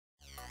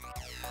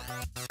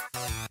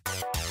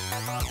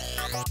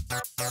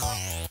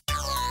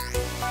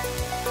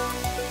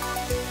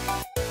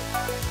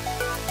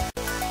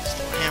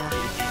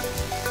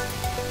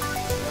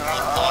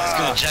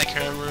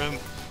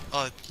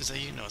that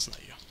you? No, it's not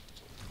you.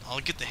 I'll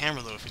get the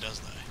hammer though if he does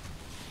die.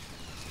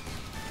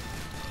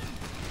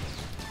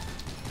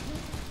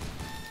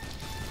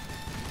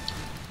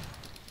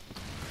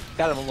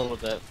 Got him a little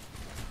bit.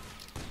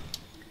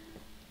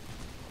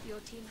 Your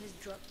team has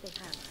dropped the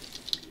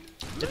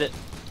hammer. Did it?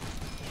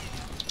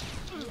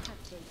 You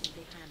have taken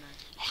the hammer.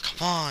 Oh,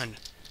 come on!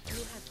 You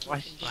have Why?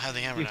 taken the I have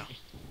the hammer now.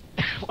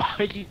 Why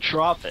did you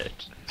drop it?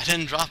 I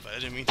didn't drop it. I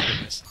didn't mean to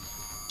do this.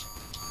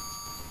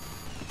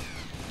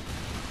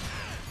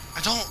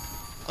 I don't.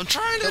 I'm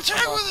trying to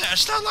attack with it.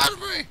 Stop lying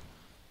to me.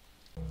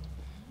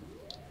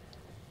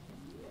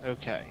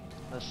 Okay,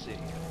 let's see.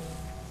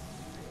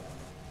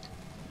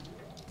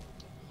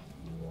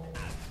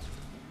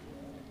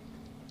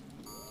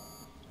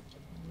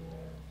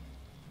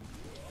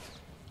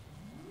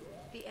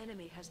 The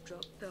enemy has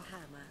dropped the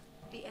hammer.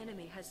 The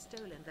enemy has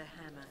stolen the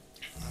hammer.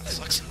 That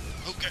sucks.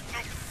 Okay, no.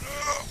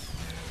 No.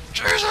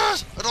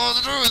 Jesus! I don't know what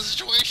to do in this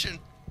situation.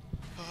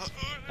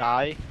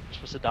 Die? You're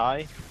supposed to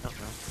die? I don't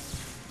know.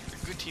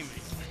 You're a good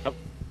teammate. Oh.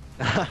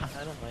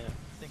 I don't mind it.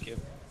 Thank you.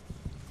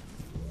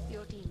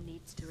 Your team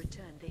needs to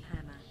return the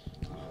hammer.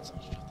 Come on,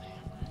 someone should drop the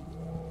hammer.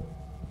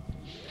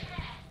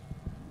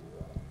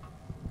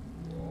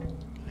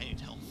 I need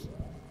health.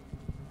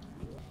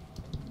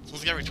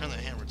 Someone's gotta return that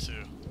hammer too.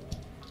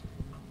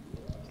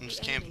 I'm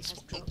just The enemy camping. has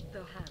Oh. dropped the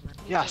hammer.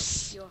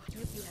 Yes! You have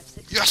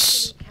successfully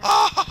Yes! captured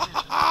Ah!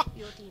 the hammer.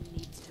 Your team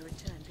needs to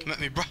return the Come at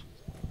me, bruh.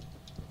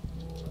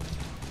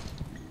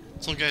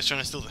 Some guy's trying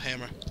to steal the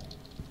hammer.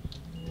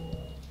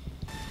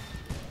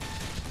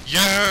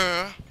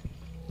 Yeah!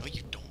 No,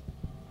 you don't.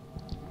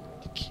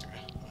 Akira.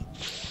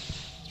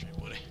 Straight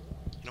buddy.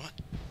 You know what?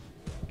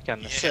 Got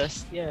an Yeah.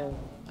 assist. Yeah.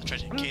 I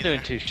tried to I'm get not there.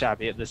 doing too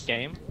shabby at this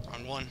game.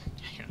 Wrong one.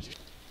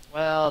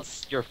 Well,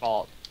 it's your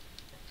fault.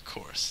 Of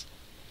course.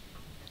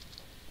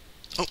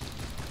 Oh.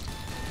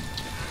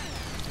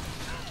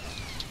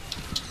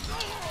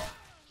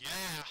 Yeah.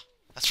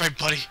 That's right,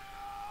 buddy.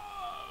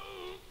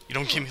 You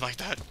don't get me like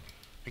that.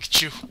 Look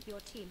at you. Your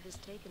team has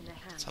taken the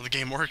That's how hammer. the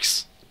game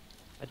works.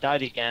 I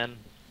died again.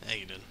 Yeah,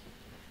 you did.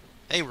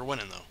 Hey, we're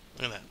winning though.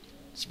 Look at that.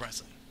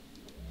 Surprising.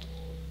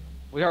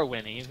 We are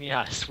winning.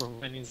 Yes, we're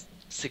winning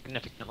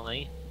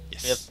significantly.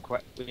 Yes.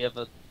 We have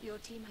a Your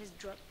team has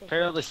dropped the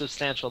fairly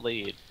substantial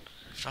lead.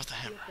 Drop the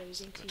hammer. hammer. The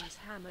opposing Good. team's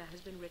hammer has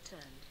been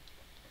returned.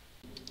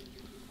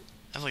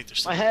 I feel like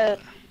there's My something head,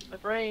 there. my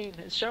brain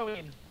is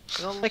showing.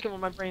 I don't like it when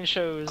my brain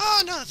shows.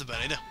 Oh no, that's a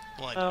bad idea.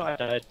 Well, I Oh, I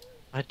died.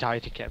 I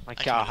died again. My I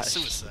committed gosh.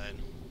 suicide.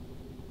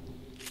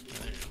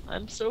 There you go.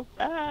 I'm so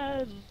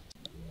bad.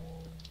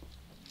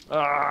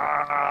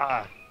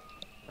 Ah!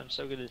 I'm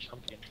so good at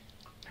jumping.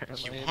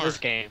 Apparently You in are. this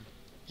game.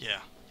 Yeah.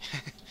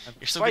 I'm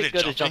You're so quite good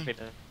good at at jumping.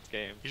 jumping in this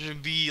game. You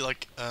should be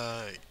like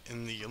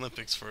in the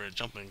Olympics for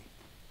jumping.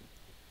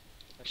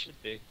 I should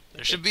be.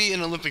 There should be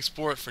an Olympic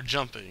sport for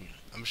jumping.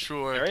 I'm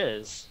sure There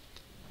is.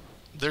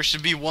 there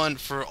should be one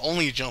for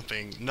only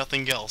jumping,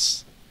 nothing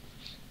else.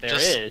 There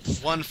Just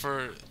is. one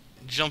for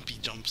jumpy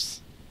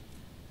jumps.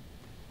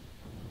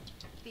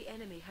 The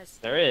enemy has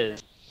There stolen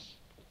is.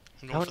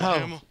 I'm going Oh for the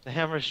hammer. no! The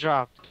hammer's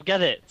dropped.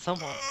 Get it,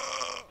 someone.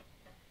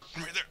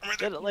 I'm right there. I'm right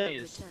there. Get it, the-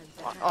 ladies. returned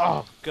the hammer.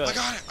 Oh, good. I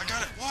got it. I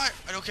got it. What?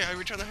 Okay, I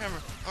returned the hammer.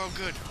 Oh,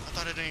 good. I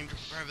thought I didn't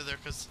grab it there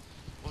because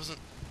it wasn't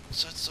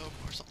set so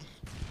or something.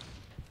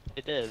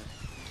 It did.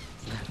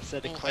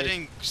 Said it Oh, I quite.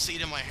 didn't see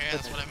it in my hand.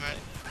 That's what I meant.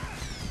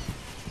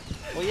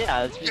 Well,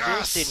 yeah, it's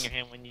Yes! rotating in your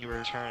hand when you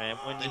return it.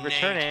 When The you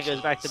return name it, it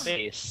goes back to keys.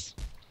 base.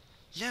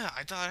 Yeah,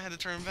 I thought I had to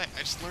turn it back. I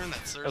just learned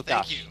that, sir. Oh, Thank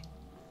gosh. you.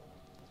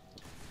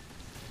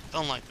 I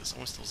don't like this. I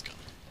want to steal this gun.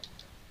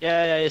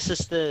 Yeah, it's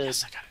just the.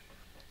 Yes, I got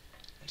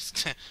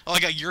it. Oh, I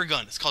got your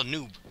gun. It's called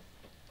Noob.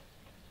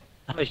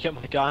 Oh, you got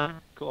my gun?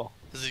 Cool.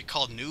 Is it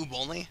called Noob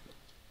only?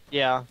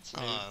 Yeah. It's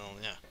new,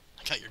 Yeah.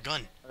 I got your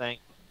gun. I think.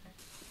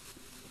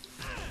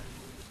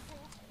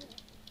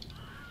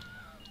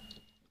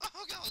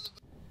 Oh, God.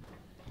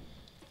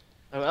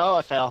 Oh,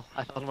 I fell.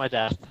 I fell to my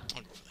death.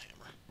 I'll go for the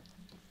hammer.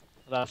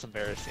 That's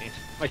embarrassing.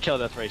 My kill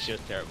death ratio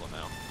is terrible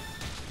now.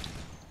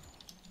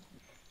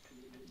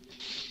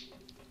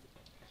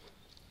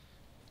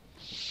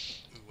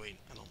 Ooh, wait,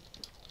 I don't.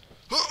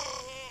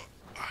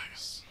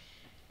 Nice.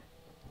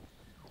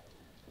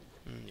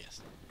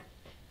 Yes.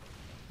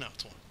 No,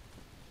 it's one.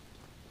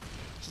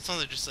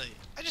 Sometimes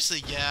I just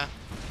say yeah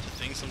to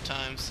things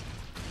sometimes.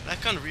 And I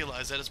kind of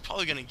realize that it's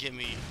probably gonna get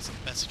me in some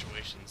bad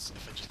situations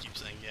if I just keep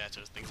saying yeah to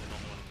things I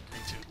don't want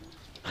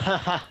to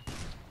agree to.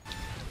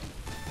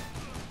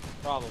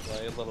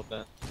 Probably a little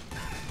bit.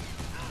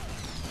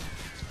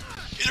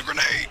 Get a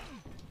grenade!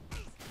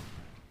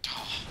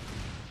 Oh.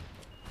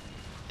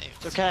 Hey,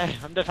 It's okay.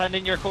 I'm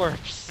defending your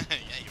corpse. yeah,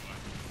 you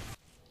are.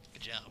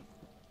 Good job.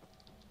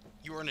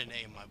 You earned an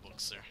A in my book,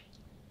 sir.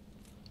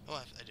 Oh,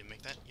 I didn't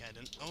make that. Yeah, I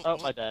didn't. Oh,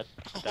 my dad.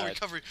 I Oh, died.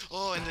 recovery.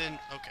 Oh, and then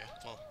okay.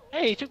 Well,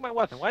 Hey, he took my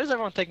weapon. Why does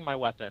everyone take my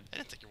weapon? I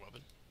didn't take your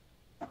weapon.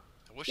 I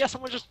wish. Yeah, I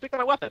someone did, just picked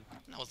my weapon. though.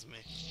 That wasn't me.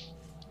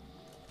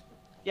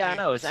 Yeah, I Hey,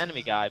 know, it's an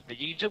enemy guy, but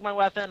you took my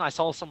weapon, I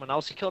saw someone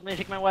else who killed me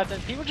take my weapon.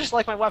 People just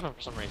like my weapon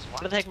for some reason. Why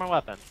did they take my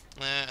weapon?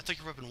 I took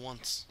your weapon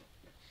once.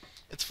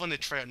 It's fun to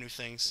try out new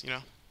things, you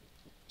know.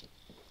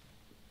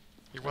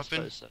 Your I weapon?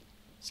 suppose so.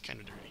 It's kind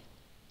of dirty.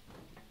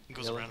 It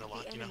goes Really? around a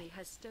lot, The you know. enemy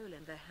has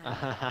stolen the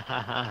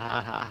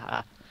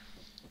hammer.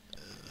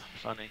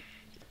 Funny.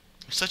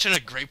 You're such a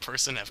great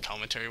person to have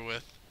commentary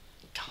with.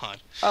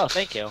 God. Oh,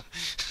 thank you.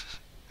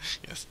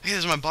 Yes. Hey,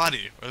 there's my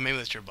body. Or maybe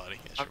that's your body.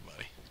 Yeah, it's your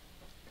body.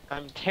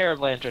 I'm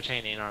terribly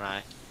entertaining, aren't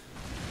I?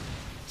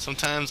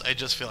 Sometimes I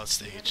just feel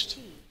outstaged.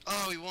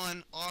 Oh, we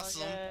won.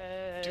 Awesome.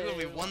 Yay. Dude,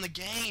 we won the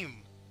game.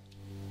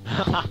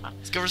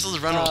 Let's give ourselves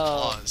a round of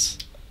applause.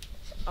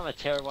 I'm a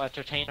terrible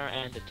entertainer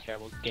and a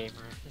terrible gamer.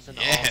 Isn't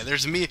Yeah, all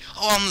there's me.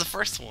 Oh, I'm the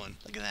first one.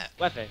 Look at that.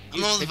 weapon? I'm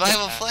the most picked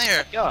valuable that.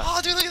 player. God.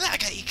 Oh, dude, look at that. I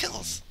got 8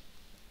 kills.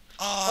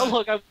 Oh Oh,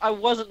 look, I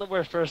wasn't the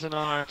worst person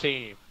on our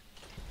team.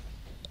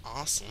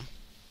 awesome.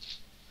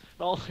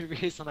 The only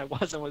reason I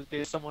wasn't was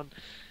because someone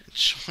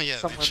Yeah,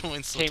 they joined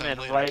came sometime in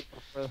later. right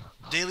before.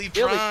 Daily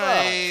Daily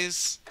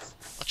prize.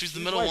 I'll choose the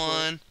Choose middle wisely.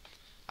 one.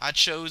 I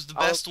chose the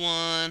I'll- best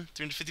one.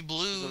 350 The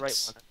blues. right one.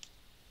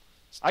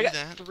 Let's I do got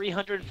that.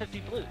 350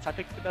 blues. I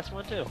picked the best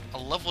one too. I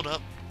leveled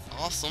up.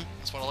 Awesome.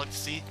 That's what I like to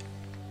see.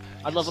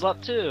 I leveled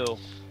up too.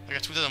 I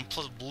got 2,000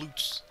 plus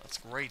blues. That's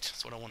great.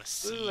 That's what I want to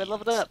see. Ooh, I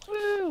leveled up.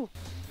 Woo!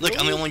 Look,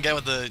 I'm the only guy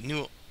with the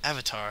new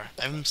avatar.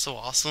 I'm so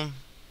awesome.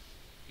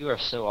 You are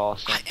so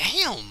awesome. I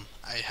am.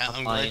 I'm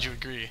Hi. glad you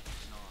agree.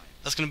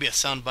 That's gonna be a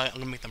sound bite. I'm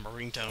gonna make them a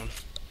ringtone.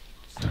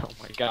 Oh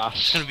my It's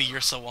gosh. gonna be "You're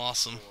so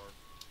awesome."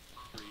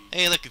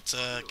 Hey, look, it's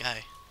a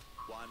guy.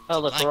 Oh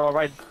look, Hi. we're all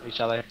right with each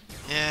other.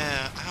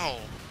 Yeah. Ow.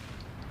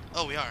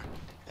 Oh, we are.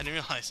 I didn't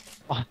realize.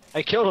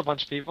 I killed a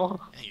bunch of people.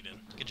 Yeah, you did.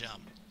 Good job.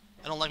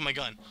 I don't like my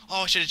gun.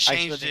 Oh, I should have I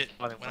changed should've it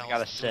done when when I I got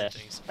was doing assists.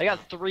 things. I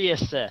got 3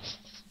 assists.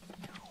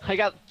 I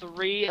got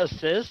 3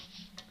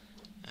 assists.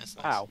 That's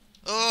nice. Wow.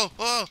 Oh,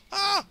 oh,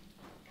 oh!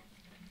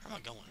 Where am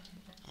I going?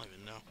 I don't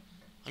even know. I'm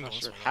I'm not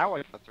going sure this way. how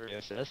I got 3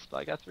 assists, but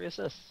I got 3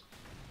 assists.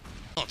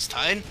 Oh, it's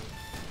tied.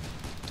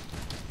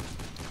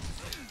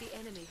 The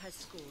enemy has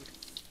scored.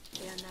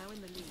 They are now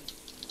in the lead.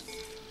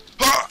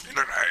 Ah! Eat an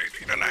egg!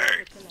 Eat an The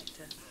egg!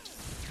 collector.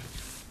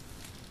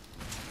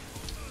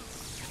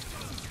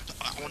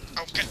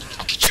 I'll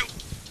get you!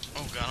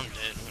 Oh god, I'm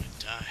dead. I'm gonna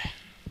die.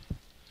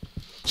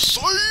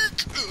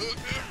 Psych!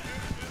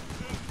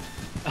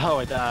 Oh,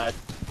 I died.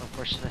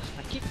 Unfortunately.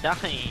 I keep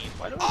dying.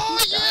 Why do I Oh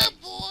keep yeah, dying?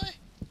 boy!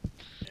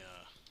 Yeah.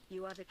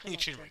 You are the I need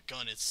to collector. change my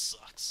gun. It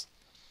sucks.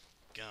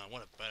 God,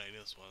 what a bad idea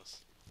this was.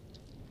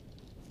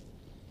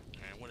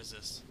 Alright, what is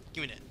this?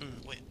 Give me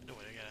that. Wait, no,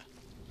 wait, I gotta...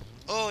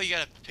 Oh, you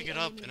gotta pick it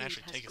up and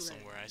actually take it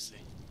somewhere, I see.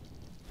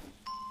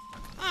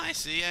 Ah, I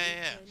see,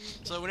 yeah.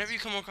 So whenever you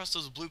come across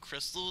those blue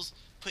crystals,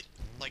 pick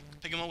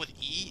them up with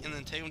E, and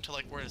then take them to,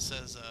 where it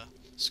says,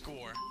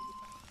 score.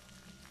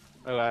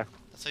 Okay.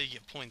 That's how you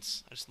get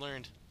points. I just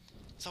learned.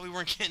 That's how we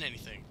weren't getting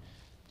anything.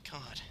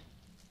 God.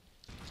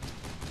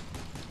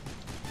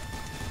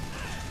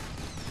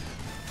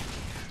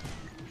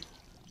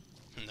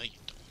 No, you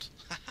don't.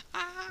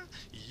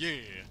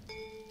 Yeah.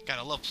 God,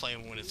 I love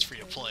playing when it's free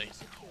to play.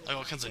 Like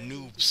all kinds of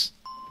noobs.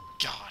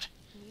 God.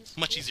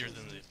 Much easier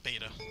than the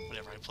beta,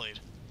 whenever I played.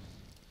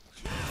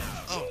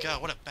 Oh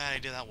god, what a bad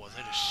idea that was.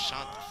 I just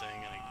shot the thing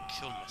and I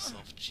killed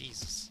myself.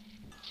 Jesus.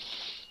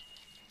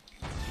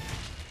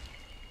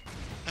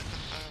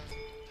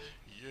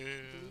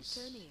 Yes.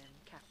 Plutonium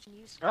capture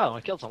news. Oh,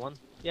 I killed someone.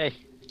 Yay.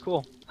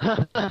 Cool.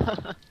 Okay,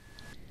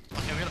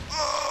 we gotta.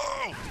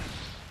 Oh!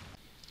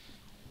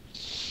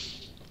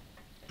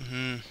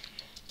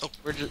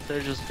 They're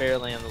just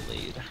barely in the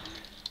lead.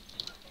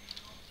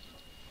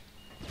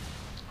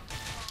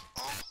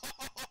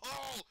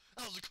 Oh,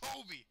 that was a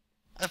Kobe.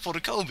 I pulled a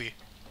Kobe.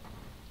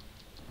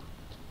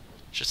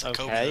 It's just a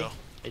Kobe Okay.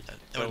 though.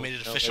 That would've made it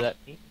Don't know official. what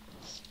that means.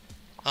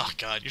 Oh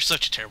god, you're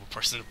such a terrible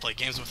person to play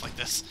games with like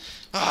this.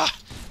 Ah!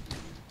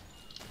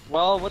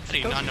 Well, what's How do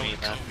you not Kobe know mean,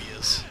 what then? Kobe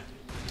is?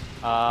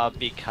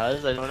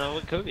 Because I don't know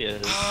what Kobe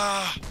is.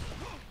 Ah!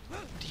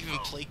 Do you even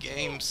play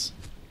games?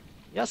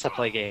 Yes, I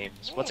play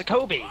games. What's a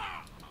Kobe?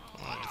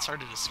 It's hard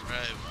to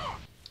describe.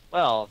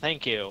 Well,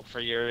 thank you for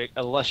your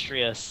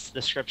illustrious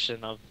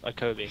description of a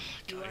Kobe.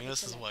 God, you know,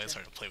 this is why it's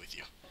hard to play with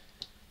you.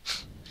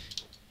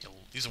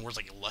 Using words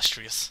like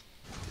illustrious.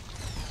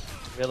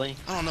 Really?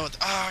 I don't know what.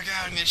 Oh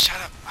god, I'm getting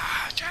shot up.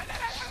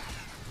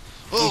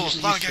 Oh,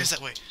 a lot of guys that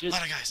way. A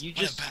lot of guys. You What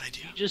a just, bad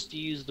idea. you just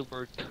used the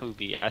word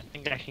Kobe. I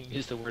think I can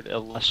use the word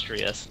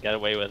illustrious and get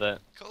away with it.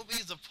 Kobe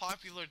is a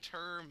popular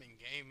term in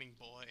gaming,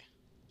 boy.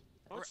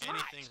 No, Or it's not.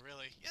 anything,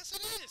 really. Yes,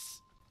 it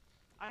is.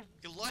 I've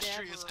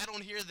Illustrious. never- I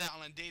don't hear that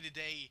on a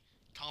day-to-day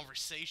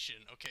conversation.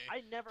 Okay.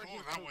 I never Oh,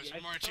 hear that Kobe. was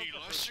I've mighty never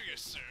heard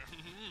illustrious, sir.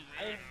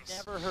 I have Yes.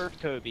 never heard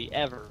Kobe,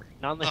 ever.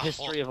 Not in the Oh,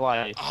 history well- of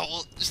life. Oh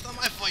well, it's not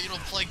my fault you don't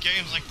play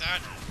games like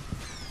that.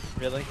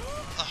 Really?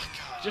 Oh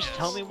god. Just yes.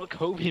 tell me what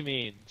Kobe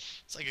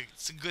means. It's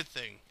a good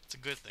thing. It's a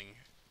good thing.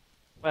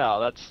 Well,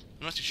 that's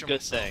I'm not too sure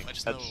good myself. thing. I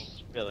just That's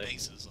know really. the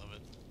basis of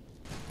it.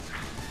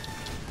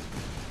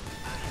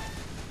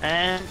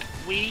 And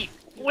we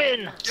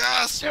win!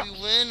 Yes, Yeah. we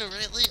win.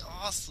 Really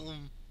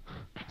awesome.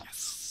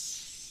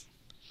 Yes.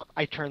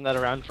 I turned that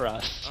around for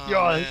us. Oh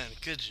Yes. man,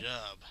 good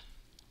job.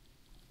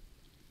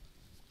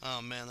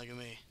 Oh man, look at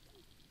me,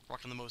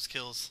 rocking the most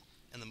kills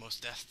and the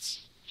most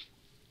deaths.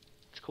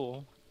 It's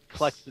cool.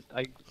 Collected.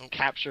 I Oh.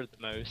 captured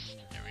the most.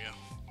 There we go.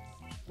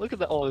 Look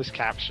at all those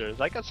captures.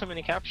 I got so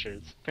many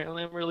captures.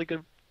 Apparently, I'm a really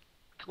good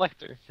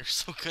collector. You're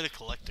so good at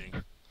collecting.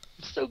 I'm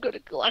so good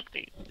at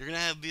collecting. You're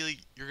gonna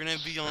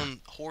be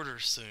on Hoarder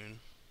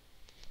soon.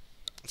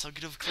 That's how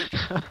good of a collector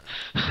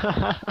you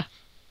are.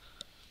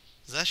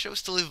 Does that show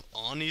still live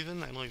on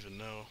even? I don't even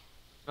know.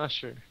 Not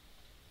sure.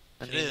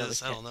 If it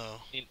is, I don't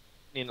know. Need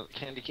another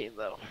candy cane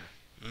though.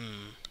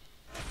 Mmm.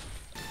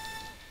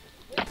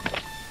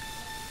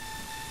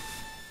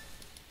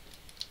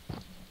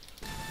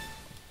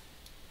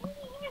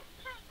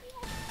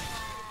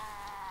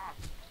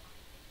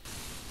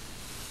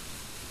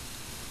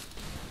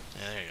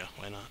 Yeah, there you go.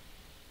 Why not?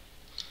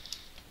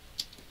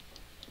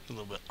 A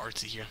little bit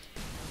artsy here.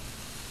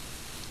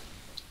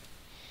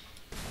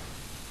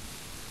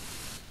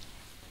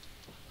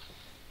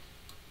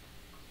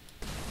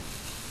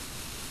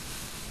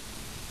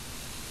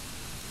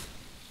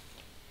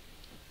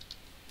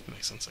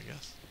 Makes sense, I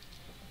guess.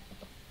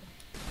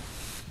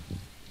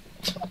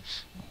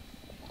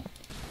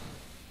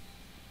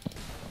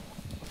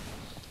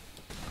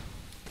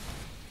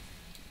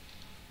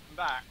 I'm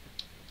back.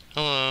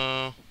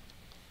 Hello.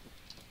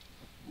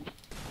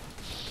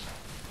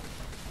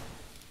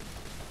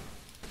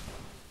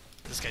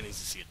 This guy needs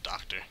to see a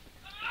doctor.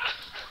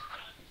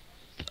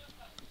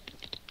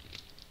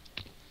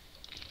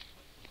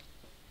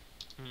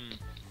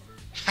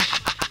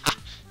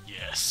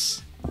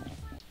 Yes.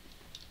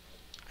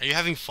 Are you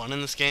having fun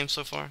in this game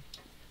so far?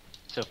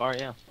 So far,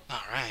 yeah.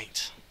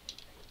 Alright.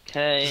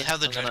 Okay. Does it have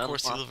the I'm gonna Dreadcore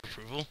seal unlock- of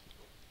approval?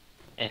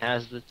 It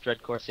has the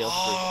Dreadcore seal of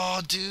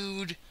Oh,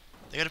 dude!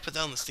 They gotta put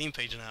that on the Steam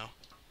page now.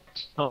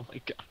 approval. Oh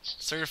my gosh.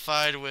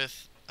 Certified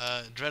with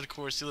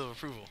Dreadcore seal of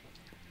approval.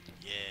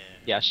 Yeah.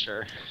 Yeah,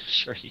 sure.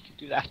 Sure, you can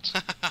do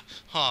that.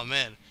 Oh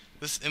man,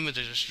 this image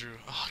I just drew.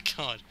 Oh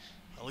god,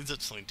 that leads up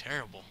to something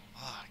terrible.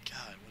 Oh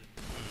god,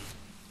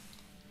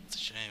 it's a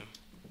shame.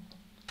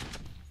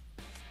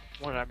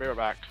 When I be right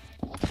back.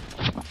 You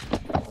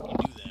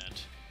do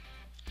that.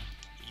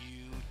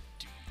 You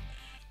do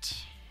that.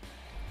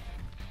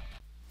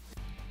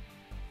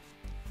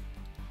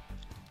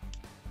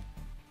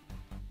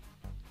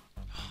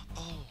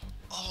 Oh,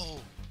 oh,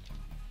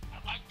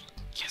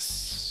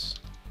 yes.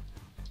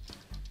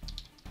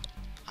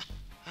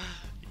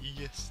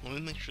 Yes. Let me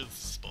make sure this is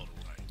spelled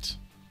right.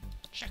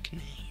 Check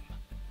name.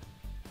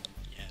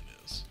 Yeah,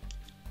 it is.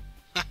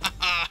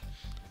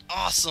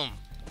 Awesome.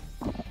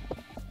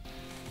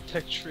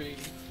 Tech tree.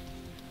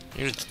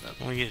 You're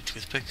gonna get a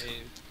toothpick.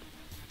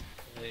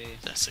 Wave.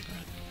 Is that a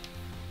cigarette?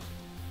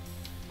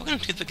 What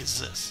kind of toothpick is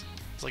this?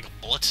 It's like a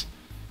bullet?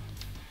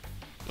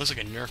 Looks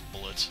like a Nerf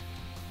bullet.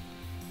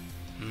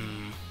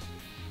 Hmm.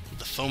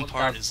 The foam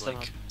part is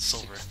like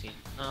silver.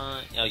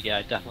 Oh yeah,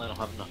 I definitely don't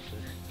have enough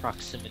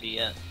proximity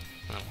yet.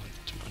 I don't like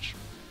it too much.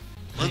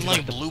 Look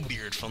like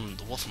Bluebeard from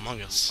The Wolf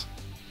Among Us.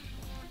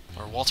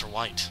 Or Walter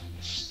White.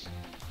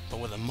 But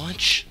with a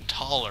much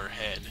taller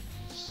head.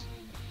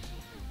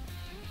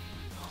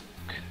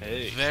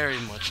 Okay. Very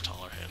much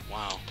taller head.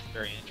 Wow.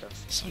 Very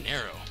interesting. So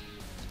narrow.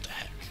 What the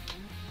heck?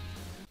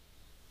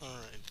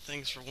 Alright,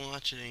 thanks for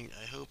watching.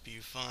 I hope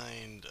you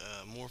find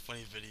more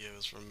funny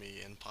videos from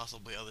me and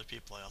possibly other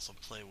people I also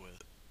play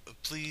with.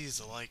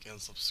 Please like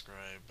and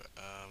subscribe.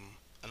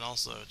 And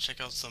also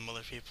check out some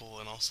other people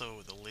and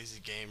also the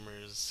Lazy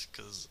Gamers,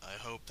 because I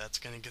hope that's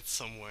gonna get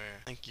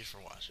somewhere. Thank you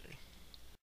for watching.